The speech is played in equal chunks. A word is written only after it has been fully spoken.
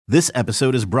This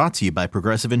episode is brought to you by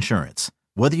Progressive Insurance.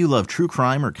 Whether you love true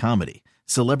crime or comedy,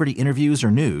 celebrity interviews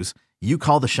or news, you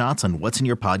call the shots on what's in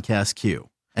your podcast queue.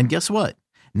 And guess what?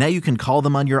 Now you can call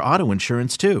them on your auto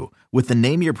insurance too with the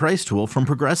Name Your Price tool from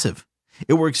Progressive.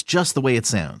 It works just the way it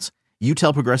sounds. You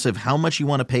tell Progressive how much you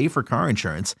want to pay for car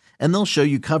insurance, and they'll show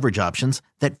you coverage options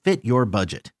that fit your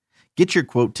budget. Get your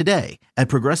quote today at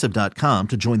Progressive.com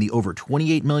to join the over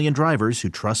 28 million drivers who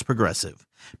trust Progressive.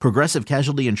 Progressive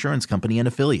Casualty Insurance Company and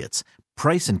Affiliates.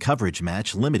 Price and coverage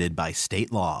match limited by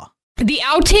state law. The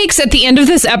outtakes at the end of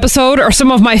this episode are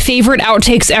some of my favorite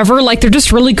outtakes ever. Like, they're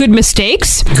just really good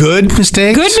mistakes. Good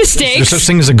mistakes? Good mistakes. Is there such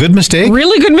thing as a good mistake?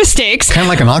 Really good mistakes. Kind of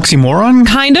like an oxymoron?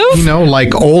 Kind of. You know,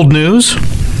 like old news?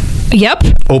 Yep.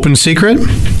 Open secret?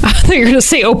 I thought you were going to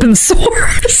say open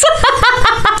source.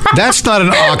 That's not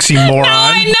an oxymoron. No,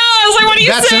 I know. I was like, what do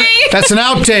you say? That's an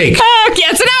outtake. Okay,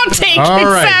 it's an outtake. All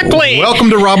right. Exactly. Welcome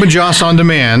to Rob and Joss On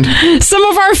Demand. Some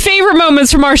of our favorite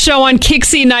moments from our show on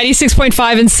Kixie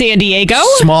 96.5 in San Diego.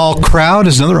 Small crowd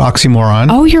is another oxymoron.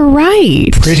 Oh, you're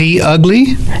right. Pretty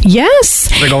ugly?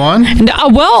 Yes. Should I go on?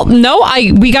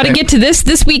 We got to get to this.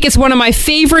 This week is one of my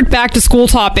favorite back-to-school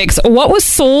topics. What was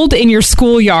sold in your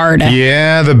schoolyard?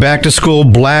 Yeah, the back-to-school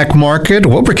black market.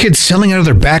 What were kids selling out of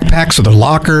their backpacks or their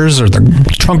lockers or the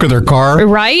trunk of their car?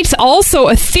 Right. Also,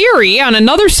 a theory on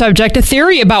another subject, a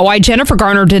theory about why Jennifer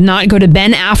Garner did not go to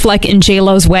Ben Affleck and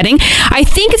J-Lo's wedding. I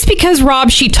think it's because, Rob,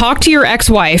 she talked to your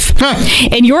ex-wife,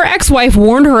 and your ex-wife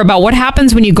warned her about what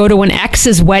happens when you go to an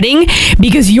ex's wedding,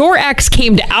 because your ex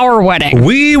came to our wedding.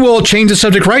 We will change the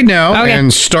subject right now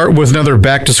and start with another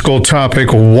back-to-school topic.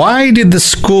 Why did the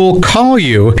school call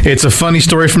you? It's a funny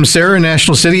story from Sarah in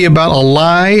National City about a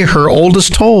lie her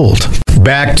oldest told.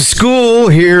 Back to school,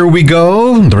 here we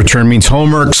go. The return means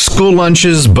homework, school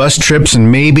lunches, bus trips,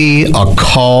 and maybe a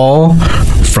call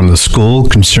from the school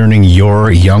concerning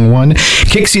your young one.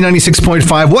 Kixie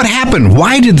 96.5, what happened?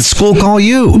 Why did the school call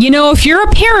you? You know, if you're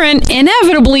a parent,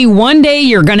 inevitably one day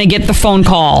you're going to get the phone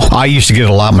call. I used to get it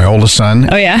a lot, my oldest son.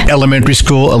 Oh, yeah? Elementary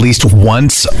school, at least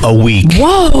once a week.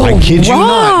 Whoa, I kid you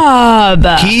Rob.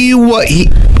 not. He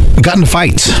got into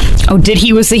fights. Oh, did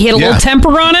he? He had a little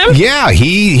temper on him? Yeah,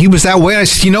 he was that way. I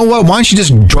said, you know what? Why don't you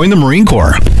just join the Marine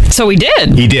Corps? So he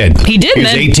did. He did. He did. He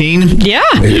was 18. Yeah.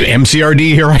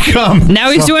 MCRD, here I come.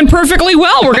 Now he's doing perfectly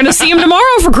well. We're going to see him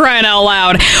tomorrow, for crying out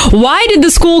loud. Why did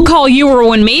the school call you, or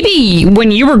when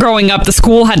you were growing up, the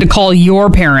school had to call your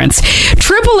parents?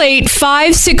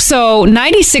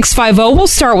 888-560-9650. We'll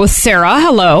start with Sarah.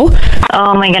 Hello.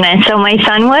 Oh my goodness. So my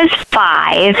son was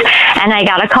 5 and I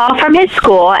got a call from his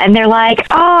school and they're like,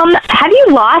 have you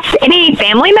lost any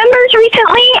family members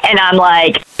recently? And I'm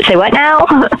like, say what now?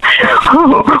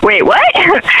 Wait, what?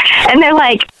 And they're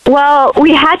like, well,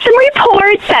 we had some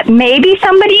reports that maybe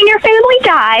somebody in your family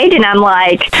died. And I'm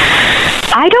like,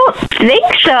 I don't think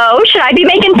so. Should I be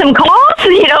making some calls?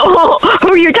 You know,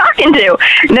 who you're talking to?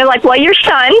 And they're like, well, your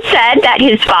son said that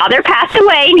his father passed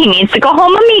away and he needs to go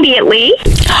home immediately.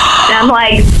 And I'm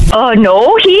like, oh,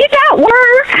 no, he's at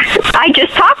work. I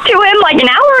just talked to him like an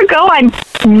hour ago. I'm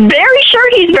very sure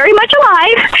he's very much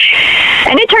alive.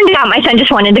 And it turned out my son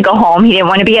just wanted to go home. He didn't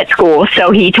want to be at school.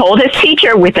 So he told his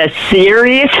teacher with a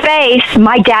serious face,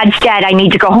 my dad's dead. I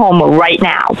need to go home right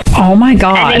now. Oh, my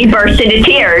God. And then he burst into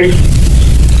tears.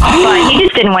 But he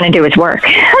just didn't want to do his work.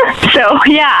 So,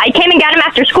 yeah, I came and got him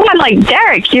after school. I'm like,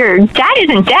 Derek, your dad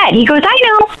isn't dead. He goes, I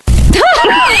know.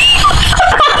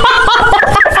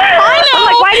 I know. I'm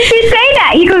like, why did you say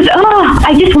that? He goes,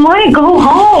 I just want to go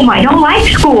home. I don't like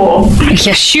school.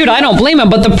 Yeah, shoot, I don't blame him.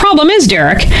 But the problem is,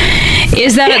 Derek,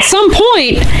 is that at some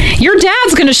point, your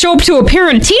dad's going to show up to a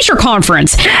parent-teacher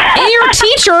conference, and your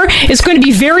teacher is going to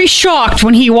be very shocked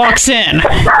when he walks in.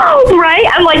 Right?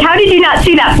 I'm like, how did you not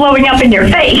see that flowing up in your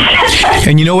face?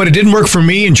 And you know what? It didn't work for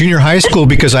me in junior high school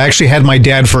because I actually had my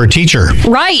dad for a teacher.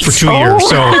 Right. For 2 years.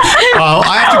 So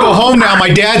I have to go home now. My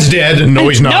dad's dead. No,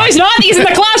 he's not. No, he's not. He's in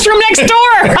the classroom next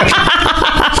door.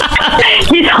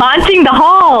 He's haunting the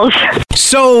halls.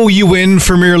 So you win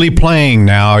for merely playing.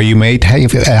 Now you may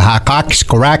have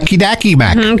hakaki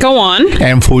mak. Go on.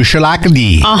 And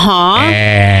fushalakadi.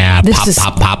 And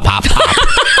pop.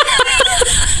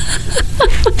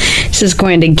 This is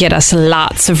going to get us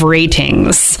lots of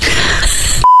ratings.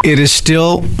 It is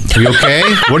still. Are you okay?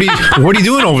 What are you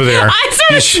doing over there? I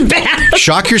sort of bad.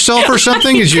 Shock yourself or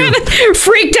something? Is you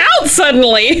freaked out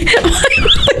suddenly?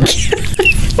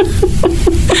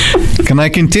 Can I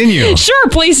continue? Sure,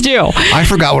 please do. I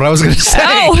forgot what I was going to say.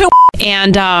 Oh,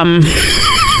 and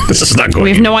this is not going.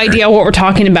 We have no idea what we're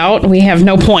talking about. We have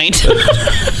no point.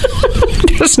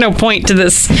 There's no point to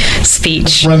this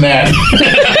speech. Run that.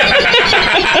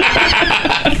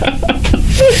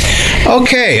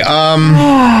 Okay,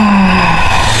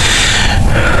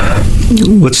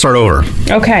 let's start over.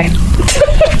 Okay.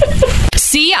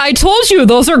 See, I told you,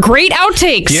 those are great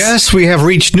outtakes. Yes, we have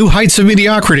reached new heights of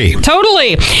mediocrity.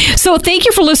 Totally. So thank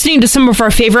you for listening to some of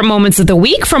our favorite moments of the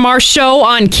week from our show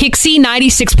on Kixie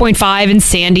 96.5 in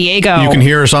San Diego. You can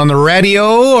hear us on the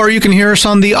radio, or you can hear us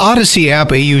on the Odyssey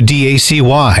app,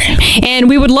 AUDACY. And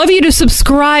we would love you to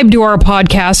subscribe to our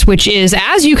podcast, which is,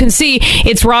 as you can see,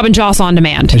 it's Rob and Joss On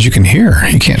Demand. As you can hear,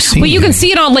 you can't see. Well, you can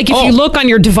see it on, like, if you look on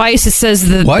your device, it says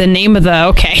the name of the,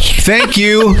 okay. Thank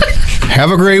you. Have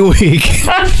a great week.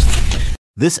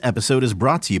 This episode is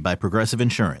brought to you by Progressive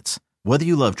Insurance. Whether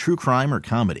you love true crime or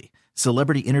comedy,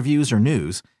 celebrity interviews or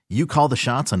news, you call the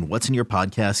shots on what's in your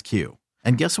podcast queue.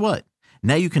 And guess what?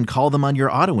 Now you can call them on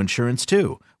your auto insurance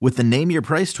too with the Name Your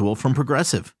Price tool from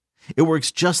Progressive. It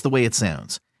works just the way it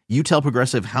sounds. You tell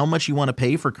Progressive how much you want to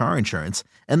pay for car insurance,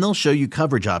 and they'll show you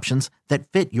coverage options that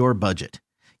fit your budget.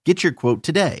 Get your quote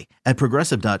today at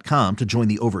Progressive.com to join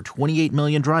the over 28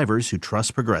 million drivers who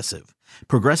trust Progressive.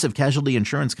 Progressive Casualty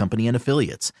Insurance Company and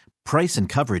Affiliates. Price and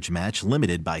coverage match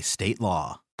limited by state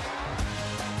law.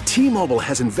 T-Mobile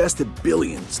has invested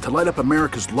billions to light up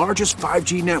America's largest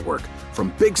 5G network,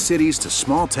 from big cities to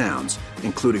small towns,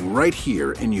 including right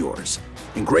here in yours.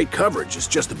 And great coverage is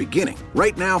just the beginning.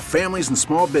 Right now, families and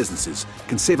small businesses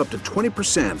can save up to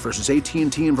 20% versus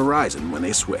AT&T and Verizon when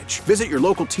they switch. Visit your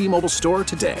local T-Mobile store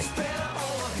today.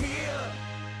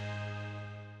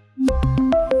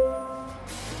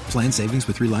 Plan savings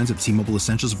with 3 lines of T-Mobile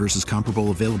Essentials versus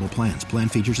comparable available plans. Plan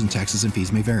features and taxes and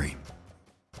fees may vary.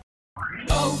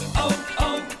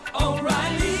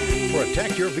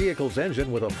 Protect your vehicle's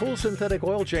engine with a full synthetic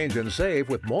oil change and save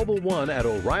with Mobil 1 at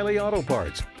O'Reilly Auto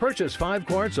Parts. Purchase 5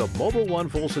 quarts of Mobil 1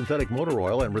 full synthetic motor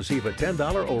oil and receive a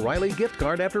 $10 O'Reilly gift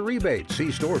card after rebate.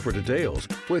 See store for details.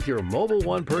 With your Mobil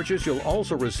 1 purchase, you'll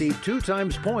also receive 2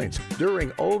 times points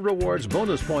during O Rewards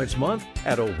Bonus Points Month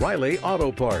at O'Reilly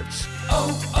Auto Parts.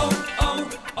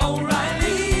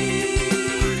 O'Reilly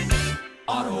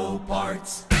Auto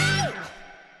Parts.